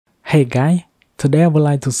Hey guys, today I would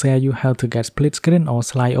like to share you how to get split screen or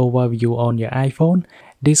slide over view on your iPhone.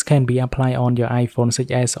 This can be applied on your iPhone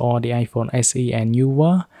 6s or the iPhone SE and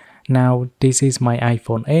newer. Now this is my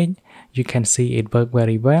iPhone 8. You can see it works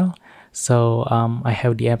very well. So I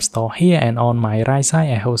have the App Store here, and on my right side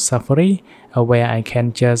I have Safari where I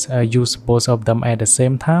can just use both of them at the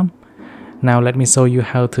same time. Now let me show you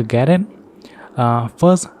how to get it.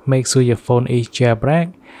 First, make sure your phone is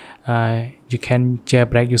jailbreak. You can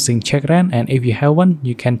jailbreak using checkran, and if you haven't,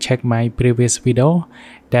 you can check my previous video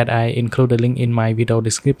that I include the link in my video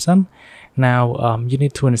description. Now you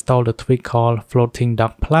need to install the tweak called Floating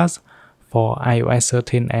Dock Plus for iOS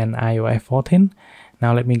 13 and iOS 14.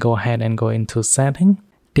 Now let me go ahead and go into setting.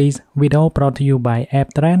 This video brought to you by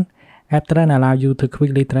AppTrend. AppTrend allows you to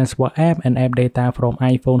quickly transfer app and app data from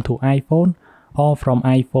iPhone to iPhone or from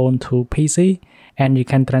iPhone to PC, and you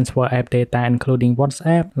can transfer app data including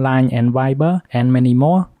WhatsApp, Line and Viber and many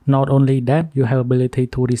more. Not only that, you have ability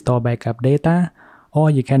to restore backup data, or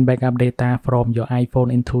you can backup data from your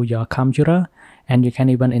iPhone into your computer, and you can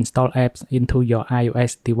even install apps into your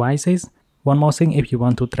iOS devices. One more thing, if you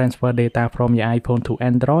want to transfer data from your iPhone to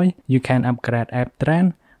Android, you can upgrade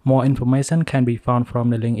AppTrend. More information can be found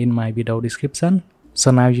from the link in my video description. So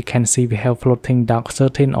now you can see we have Floating Dock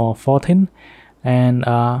 13 or 14, and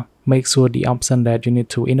make sure the option that you need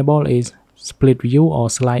to enable is split view or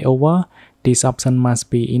slide over. This option must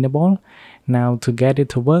be enabled. Now to get it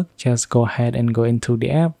to work, just go ahead and go into the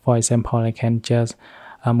app. For example, I can just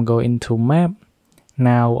go into map.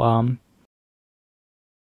 Now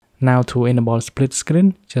to enable split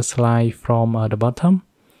screen, just slide from the bottom,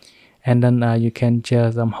 and then you can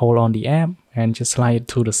just hold on the app and just slide it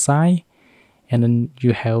to the side, and then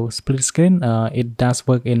you have split screen. It does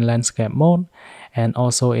work in landscape mode and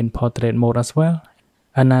also in portrait mode as well.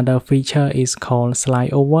 Another feature is called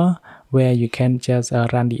slide over, where you can just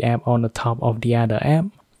run the app on the top of the other app.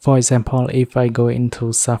 For example, if I go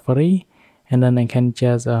into Safari, and then I can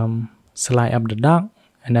just slide up the dock,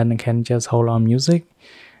 and then I can just hold on music.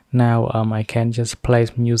 Now I can just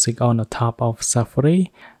place music on the top of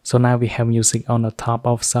Safari. So now we have music on the top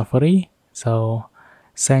of Safari. So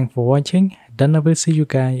thanks for watching. Then I will see you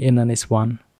guys in the next one.